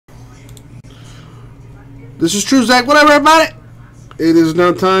This is True Zach. Whatever about it. It is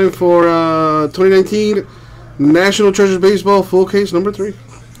now time for 2019 National Treasures Baseball full case number 3.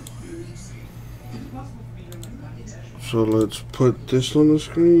 So let's put this on the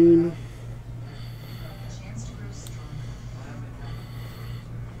screen.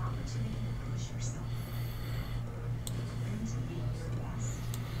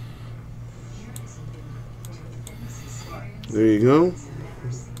 There you go.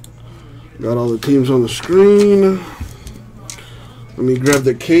 Got all the teams on the screen. Let me grab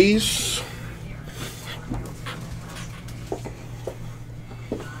the case.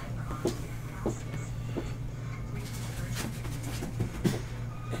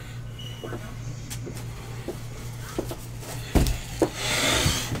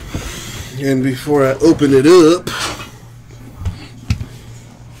 And before I open it up,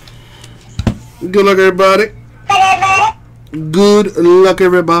 good luck, everybody. Good luck,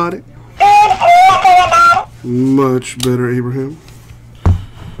 everybody. Much better, Abraham.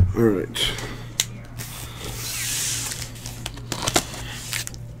 All right.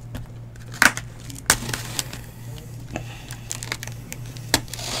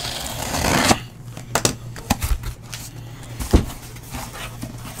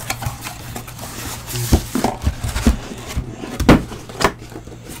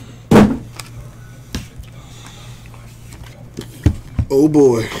 Oh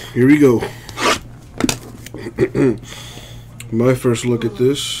boy, here we go. My first look at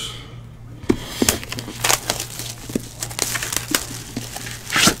this.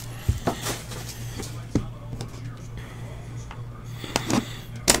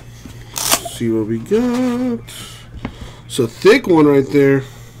 See what we got. It's a thick one right there.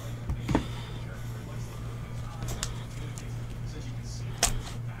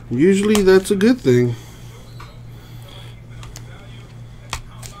 Usually that's a good thing.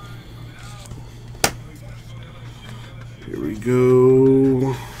 Here we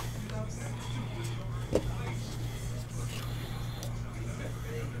go.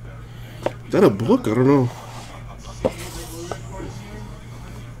 Is that a book? I don't know.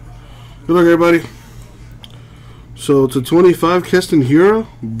 Good luck, everybody. So it's a 25 Keston Hura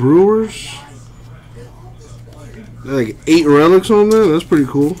Brewers. Like 8 relics on there. That's pretty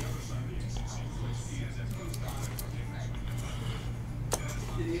cool.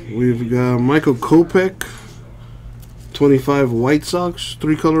 We've got Michael Kopech. 25 White Sox,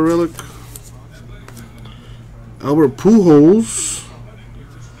 3-color relic. Albert Pujols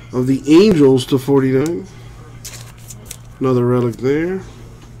of the Angels /49. Another relic there.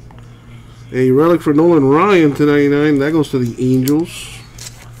 A relic for Nolan Ryan /99. That goes to the Angels.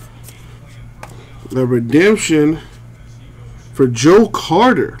 The redemption for Joe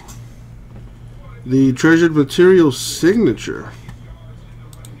Carter. The Treasured Materials signature.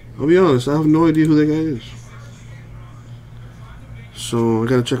 I'll be honest, I have no idea who that guy is. So I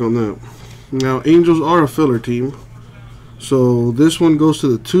gotta check on that. Now Angels are a filler team, so this one goes to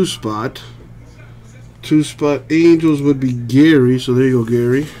the 2 spot. 2 spot Angels would be Gary. So there you go,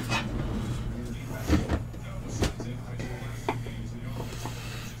 Gary.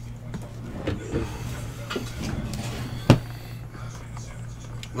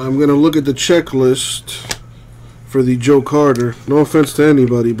 I'm gonna look at the checklist for the Joe Carter. No offense to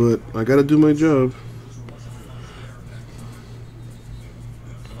anybody, but I gotta do my job.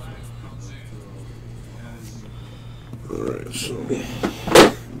 Alright, so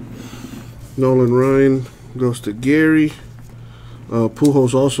Nolan Ryan goes to Gary.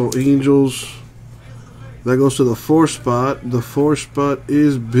 Pujols also Angels. That goes to the 4 spot. The 4 spot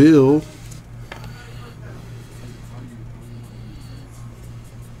is Bill.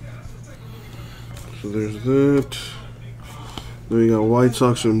 So there's that. Then we got White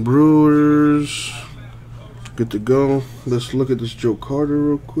Sox and Brewers. Good to go. Let's look at this Joe Carter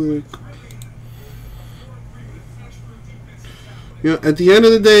real quick. You know, at the end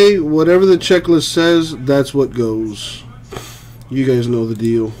of the day, whatever the checklist says, that's what goes. You guys know the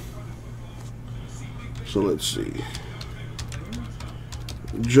deal. So let's see.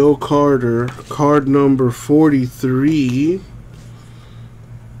 Joe Carter, card number 43.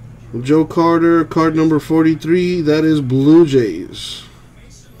 Joe Carter, card number 43, that is Blue Jays.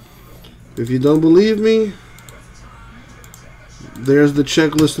 If you don't believe me, there's the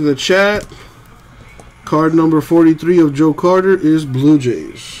checklist in the chat. Card number 43 of Joe Carter is Blue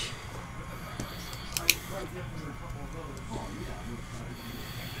Jays.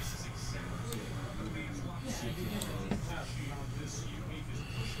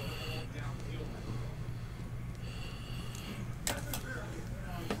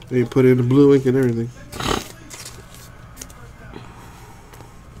 They put in the blue ink and everything.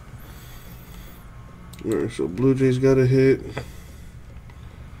 Alright, so Blue Jays got a hit.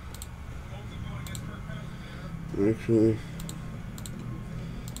 Actually,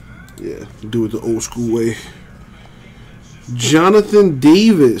 yeah, do it the old school way. Jonathan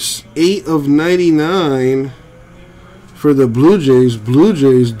Davis, 8 of 99 for the Blue Jays. Blue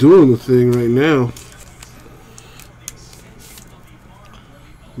Jays doing the thing right now.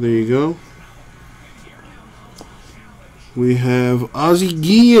 There you go. We have Ozzie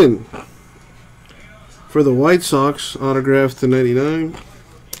Guillen for the White Sox, autographed to 99.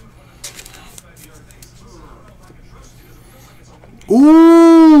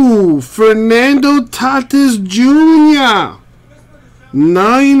 Ooh, Fernando Tatis Jr.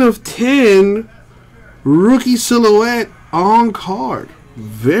 9 of 10, rookie silhouette on card.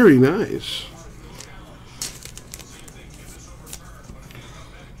 Very nice.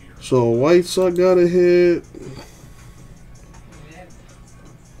 So White Sox got a hit.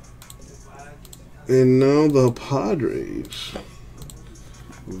 And now the Padres.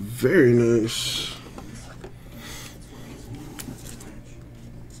 Very nice.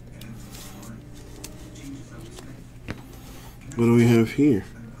 What do we have here?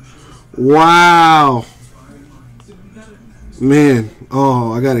 Wow. Man.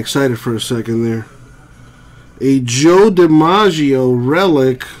 Oh, I got excited for a second there. A Joe DiMaggio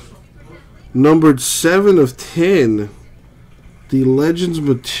relic. Numbered 7 of 10. The Legends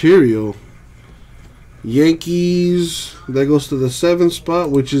material. Yankees. That goes to the 7th spot,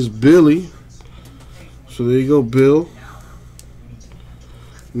 which is Billy. So there you go, Bill.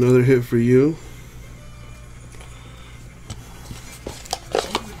 Another hit for you.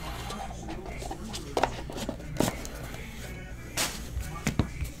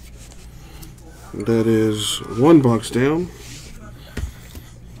 That is 1 box down.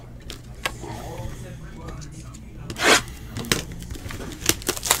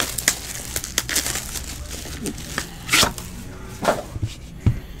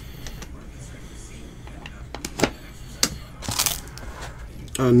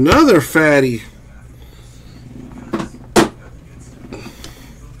 Another fatty.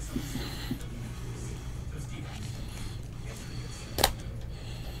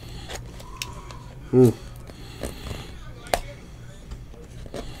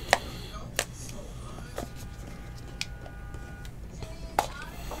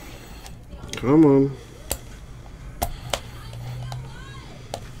 Come on.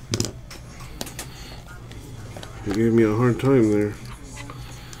 You gave me a hard time there.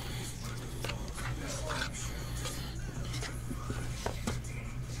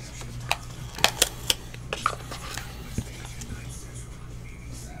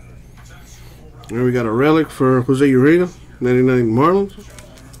 There we got a relic for Jose Urena, 99 Marlins.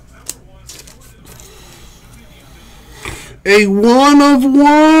 A 1 of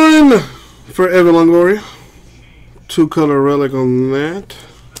 1 for Evan Longoria. 2-color relic on that.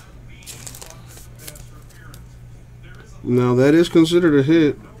 Now that is considered a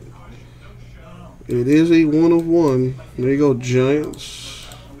hit. It is a 1 of 1. There you go, Giants.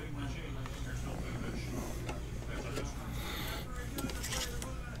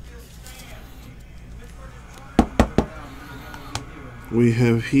 We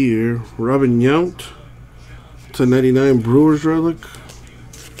have here Robin Yount to 99 Brewers relic.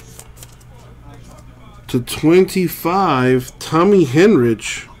 To 25 Tommy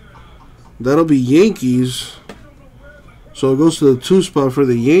Henrich. That'll be Yankees. So it goes to the 2 spot for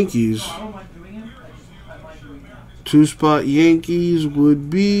the Yankees. 2 spot Yankees would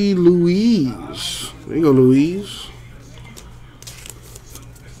be Luis. There you go, Luis.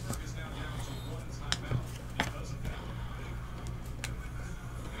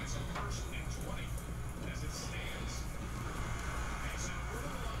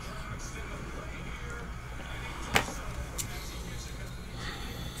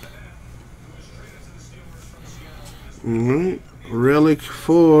 Alright, relic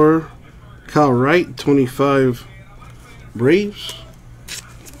for Kyle Wright, 25 Braves.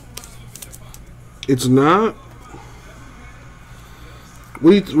 It's not.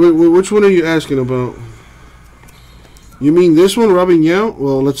 Which one are you asking about? You mean this one, Robin Yount?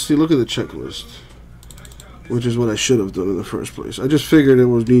 Well, let's see. Look at the checklist, which is what I should have done in the first place. I just figured it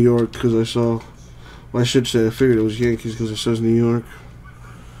was New York because I saw. Well, I should say I figured it was Yankees because it says New York.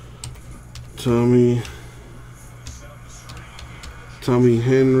 Tommy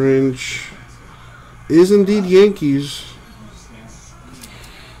Henrich is indeed Yankees.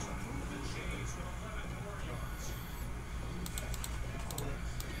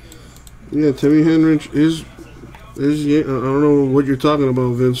 Yeah, Tommy Henrich is I don't know what you're talking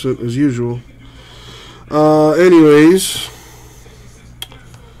about, Vincent, as usual. Anyways,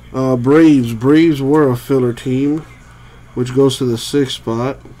 Braves. Braves were a filler team, which goes to the 6th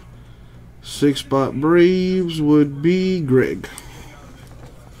spot. 6th spot Braves would be Greg.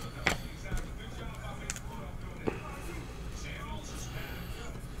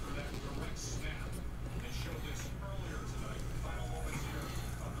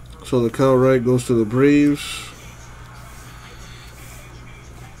 So the Kyle Wright goes to the Braves.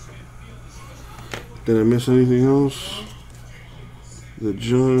 Did I miss anything else? The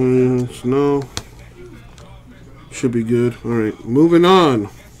Giants, no. Should be good. Alright, moving on.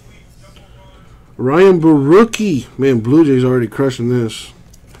 Ryan Barucki. Man, Blue Jays already crushing this.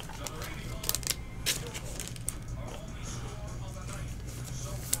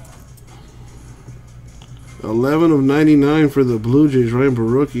 /99 for the Blue Jays, Ryan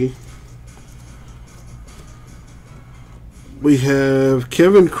Barucki. We have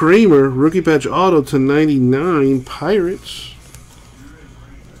Kevin Kramer, rookie patch auto /99, Pirates.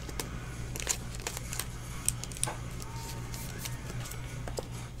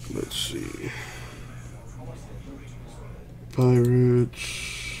 Let's see. Pirates.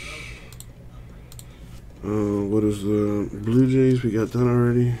 What is the Blue Jays? We got that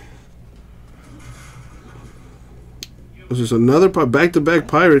already. This is another back-to-back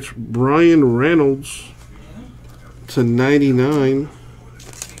Pirates. Brian Reynolds /99.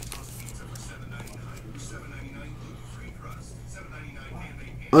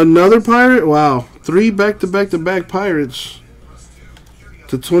 Another Pirate? Wow. 3 back-to-back Pirates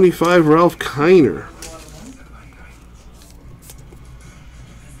 /25, Ralph Kiner.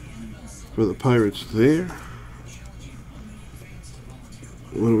 For the Pirates there.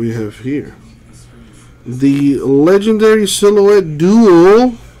 What do we have here? The legendary silhouette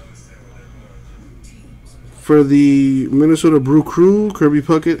duel for the Minnesota Brew Crew, Kirby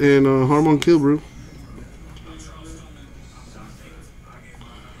Puckett and Harmon Killebrew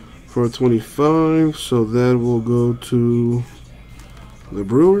for /25. So that will go to the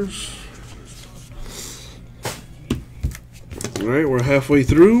Brewers. All right, we're halfway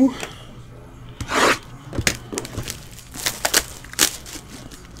through.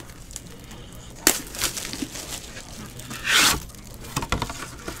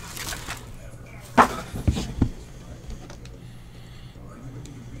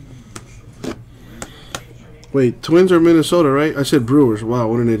 Wait, Twins are Minnesota, right? I said Brewers. Wow,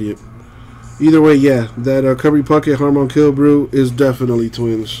 what an idiot. Either way, yeah, that Kirby Puckett, Harmon Killebrew is definitely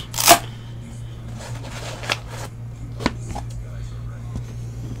Twins.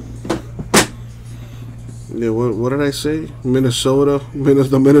 Yeah, what did I say? Minnesota,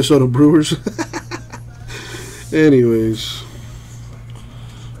 the Minnesota Brewers. Anyways.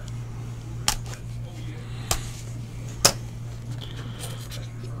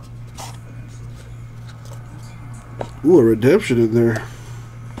 Ooh, a redemption in there.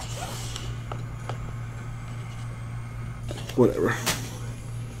 Whatever.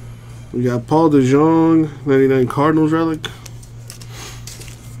 We got Paul DeJong, /99 Cardinals relic.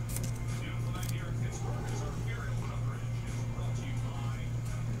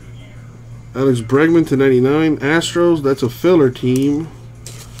 Alex Bregman /99 Astros. That's a filler team.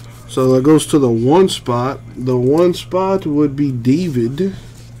 So that goes to the 1 spot. The 1 spot would be David.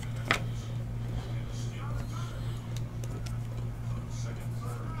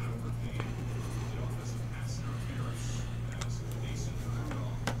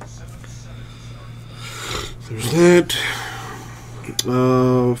 There's that.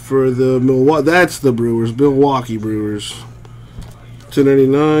 For the Milwaukee, that's the Brewers, Milwaukee Brewers.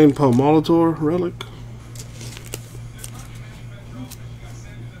 /99 Paul Molitor relic.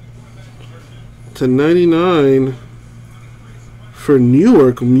 /99 for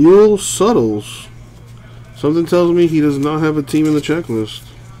Newark, Mule Suttles. Something tells me he does not have a team in the checklist.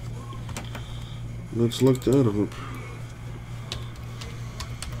 Let's look that up.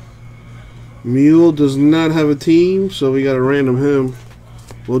 Mule does not have a team, so we got to random him.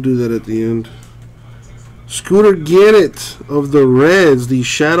 We'll do that at the end. Scooter Gannett of the Reds, the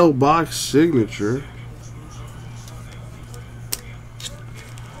Shadow Box signature.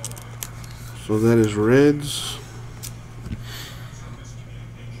 So that is Reds.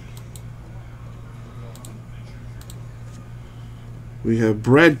 We have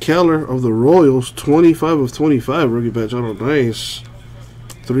Brad Keller of the Royals, 25 of 25 rookie patch. Oh, nice.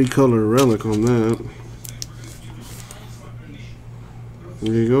 3-color relic on that.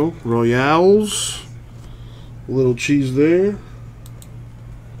 There you go. Royals. A little cheese there.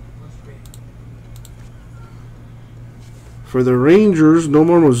 For the Rangers,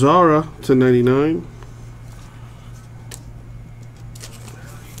 Nomar Mazara /99.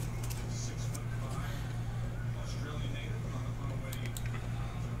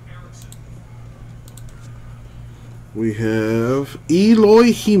 We have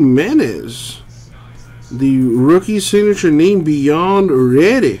Eloy Jimenez. The rookie signature name Beyond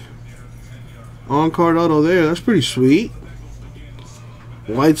Ready. On-card auto there. That's pretty sweet.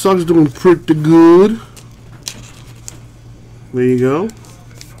 White Sox doing pretty good. There you go.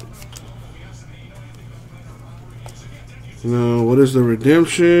 Now, what is the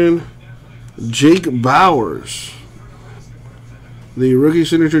redemption? Jake Bowers. The rookie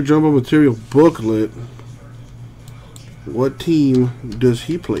signature jumbo material booklet. What team does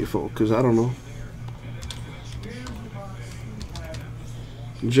he play for? Because I don't know.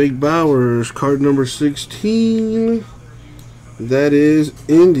 Jake Bowers, card number 16. That is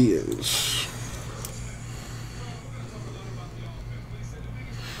Indians.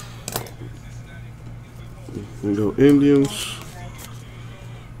 We go Indians.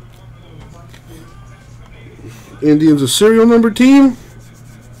 Indians a serial number team.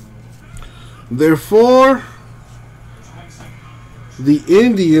 Therefore, the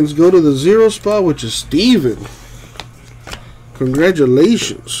Indians go to the 0 spot, which is Steven.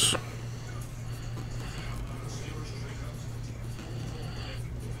 Congratulations.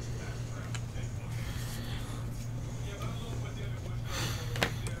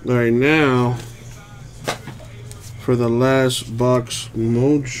 All right, now for the last box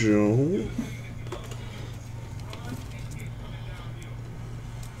mojo.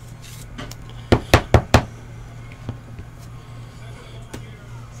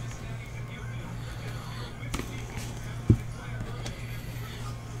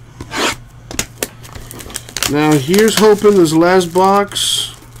 Now, here's hoping this last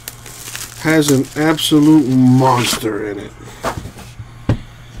box has an absolute monster in it.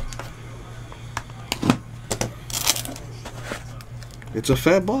 It's a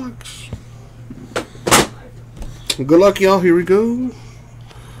fat box. Good luck, y'all. Here we go.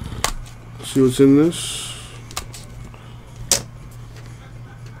 Let's see what's in this.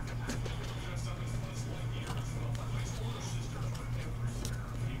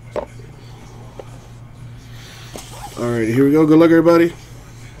 Alright, here we go. Good luck, everybody.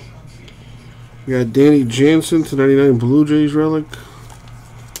 We got Danny Jansen to 99 Blue Jays relic.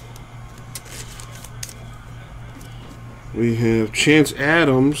 We have Chance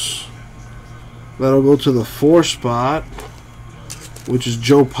Adams. That'll go to the 4 spot, which is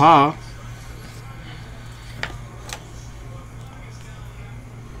Joe Pa.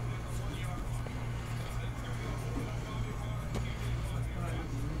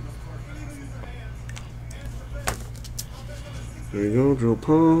 There you go, Joe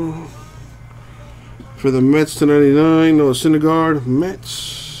Pa. For the Mets to 99, Noah Syndergaard,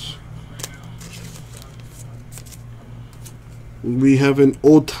 Mets. We have an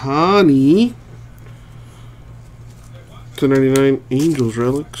Ohtani to 99 Angels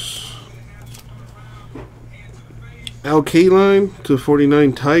relics. Al Kaline to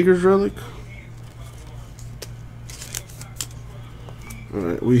 49 Tigers relic.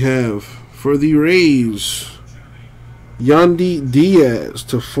 Alright, we have for the Rays Yandy Diaz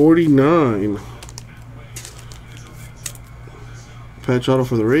to 49. Patch auto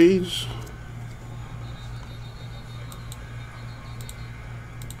for the Rays.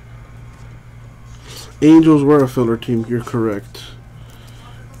 Angels were a filler team. You're correct.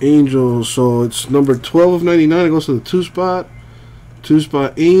 Angels. So it's number 12 of 99. It goes to the 2 spot. 2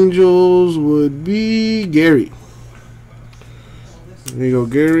 spot Angels would be Gary. There you go,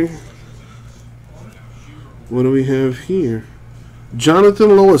 Gary. What do we have here? Jonathan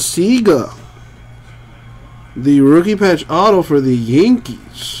Loaizaga. The rookie patch auto for the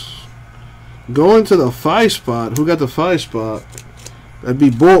Yankees. Going to the 5 spot. Who got the 5 spot? That'd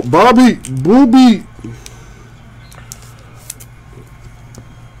be Bobby Booby.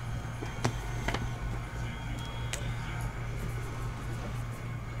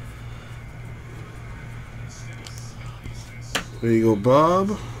 There you go,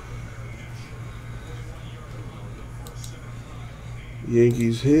 Bob.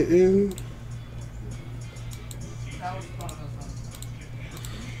 Yankees hitting.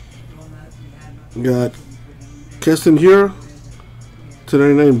 Got Keston Hiura to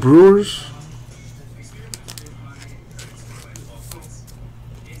 99 Brewers.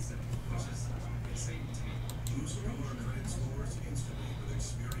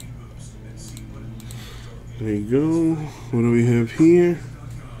 There you go. What do we have here?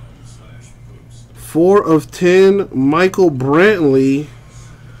 4 of 10 Michael Brantley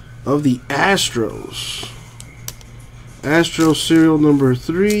of the Astros. Astros serial number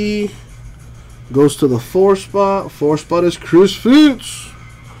 3 goes to the 4 spot. 4 spot is Chris Fitz.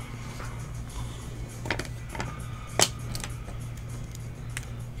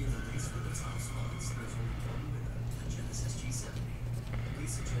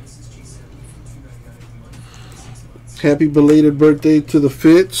 Happy belated birthday to the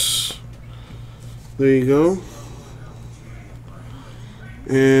Fitz. There you go.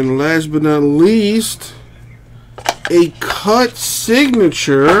 And last but not least, a cut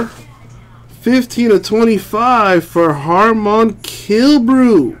signature, 15 of 25 for Harmon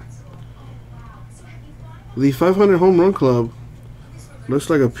Killebrew. The 500 home run club. Looks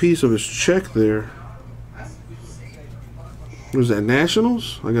like a piece of his check there. Was that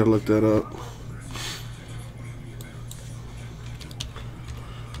Nationals? I gotta look that up.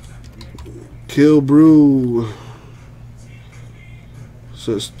 Killebrew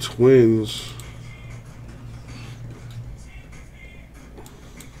says Twins.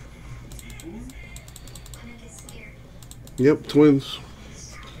 Yep, Twins.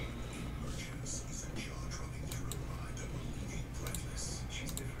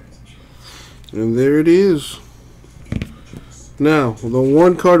 And there it is. Now, the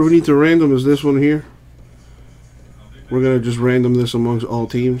one card we need to random is this one here. We're going to just random this amongst all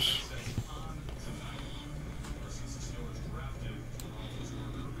teams.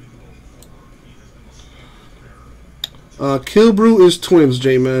 Killebrew is Twins,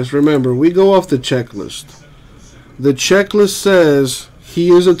 J-Mass. Remember, we go off the checklist. The checklist says he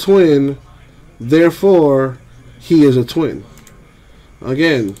is a Twin, therefore he is a Twin.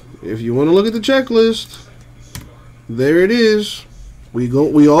 Again, if you want to look at the checklist, there it is. We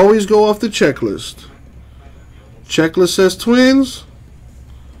always go off the checklist. Checklist says Twins.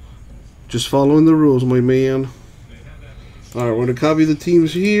 Just following the rules, my man. Alright, we're going to copy the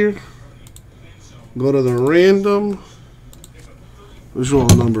teams here. Go to the random. Let's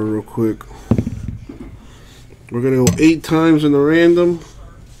roll a number real quick. We're going to go 8 times in the random.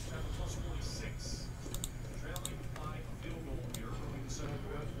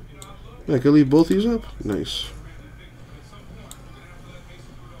 I can leave both these up? Nice.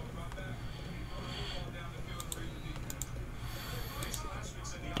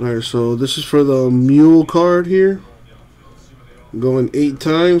 Alright, so this is for the Mule card here. Going 8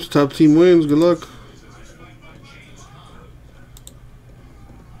 times. Top team wins. Good luck.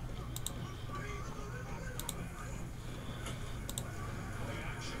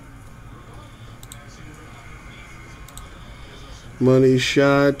 Money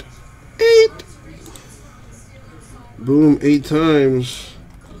shot 8. Boom, 8 times.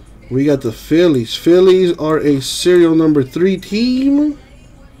 We got the Phillies. Phillies are a serial number 3 team.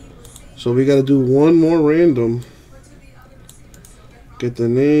 So we got to do one more random. Get the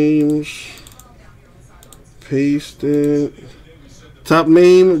names. Paste it. Top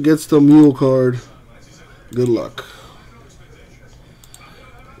name gets the Mule card. Good luck.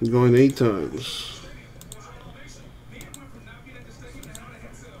 Going 8 times.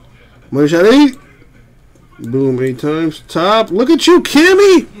 Money shot 8. Boom, 8 times. Top. Look at you,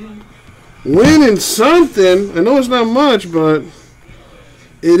 Kimmy. Winning something. I know it's not much, but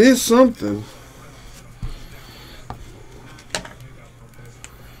it is something.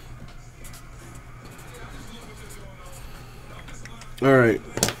 All right.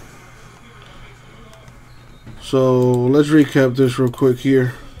 So let's recap this real quick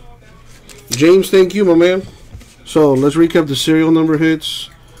here. James, thank you, my man. So let's recap the serial number hits.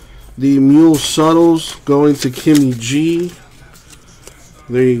 The Mule Subtles going to Kimmy G.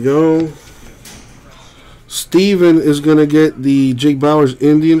 There you go. Steven is going to get the Jake Bauers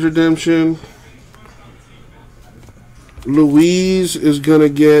Indians Redemption. Louise is going to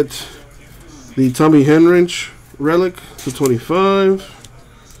get the Tommy Henrich Relic to 25.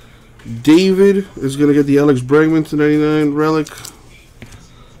 David is going to get the Alex Bregman to 99 Relic.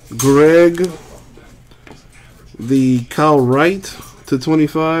 Greg, the Kyle Wright to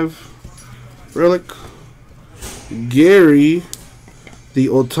 25 Relic. Gary, the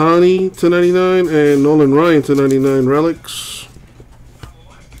Otani to 99 and Nolan Ryan to 99 Relics.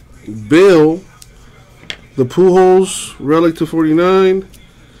 Bill, the Pujols Relic to 49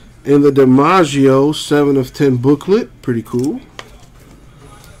 and the DiMaggio 7 of 10 booklet. Pretty cool.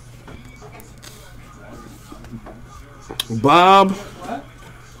 Bob,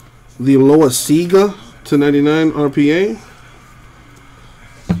 the Loasiga to 99 RPA.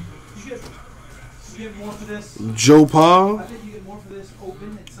 Joe Pa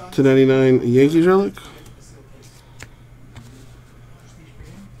to 99 Yankees Relic.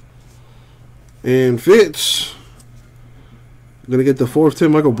 And Fitz gonna get the 4 of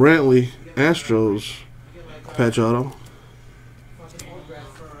 10 Michael Brantley Astros patch auto.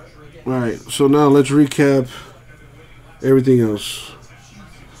 Alright, so now let's recap everything else.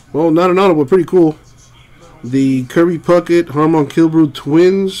 Well, not an auto, but pretty cool. The Kirby Puckett Harmon Killebrew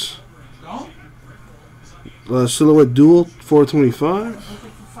Twins. Silhouette Duel, 425.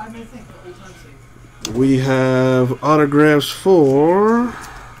 We have autographs for...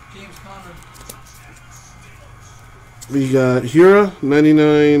 We got Hura,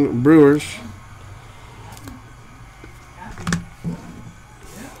 99 Brewers.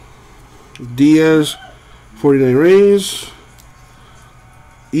 Diaz, 49 Rays.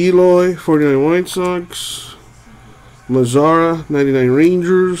 Eloy, 49 White Sox. Mazzara, 99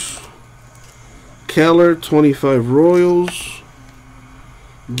 Rangers. Keller, 25 Royals.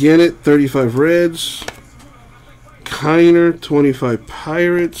 Gannett, 35 Reds. Kiner, 25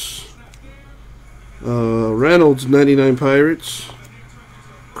 Pirates. Reynolds, 99 Pirates.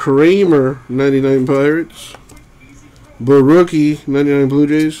 Kramer, 99 Pirates. Barucki, 99 Blue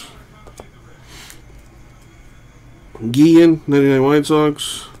Jays. Guillen, 99 White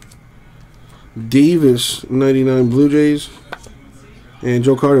Sox. Davis, 99 Blue Jays. And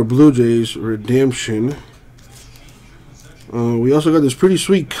Joe Carter, Blue Jays, Redemption. We also got this pretty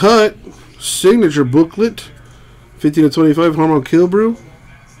sweet cut signature booklet, 15/25 Harmon Killebrew.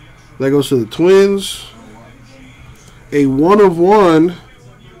 That goes to the Twins. A 1/1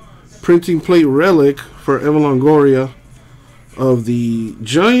 printing plate relic for Evan Longoria of the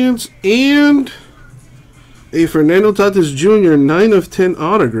Giants, and a Fernando Tatis Jr. 9/10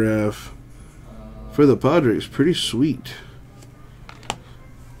 autograph for the Padres. Pretty sweet.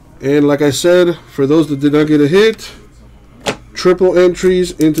 And like I said, for those that did not get a hit, triple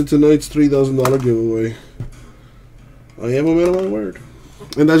entries into tonight's $3,000 giveaway. I am a man of my word.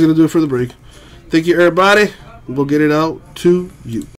 And that's going to do it for the break. Thank you, everybody. We'll get it out to you.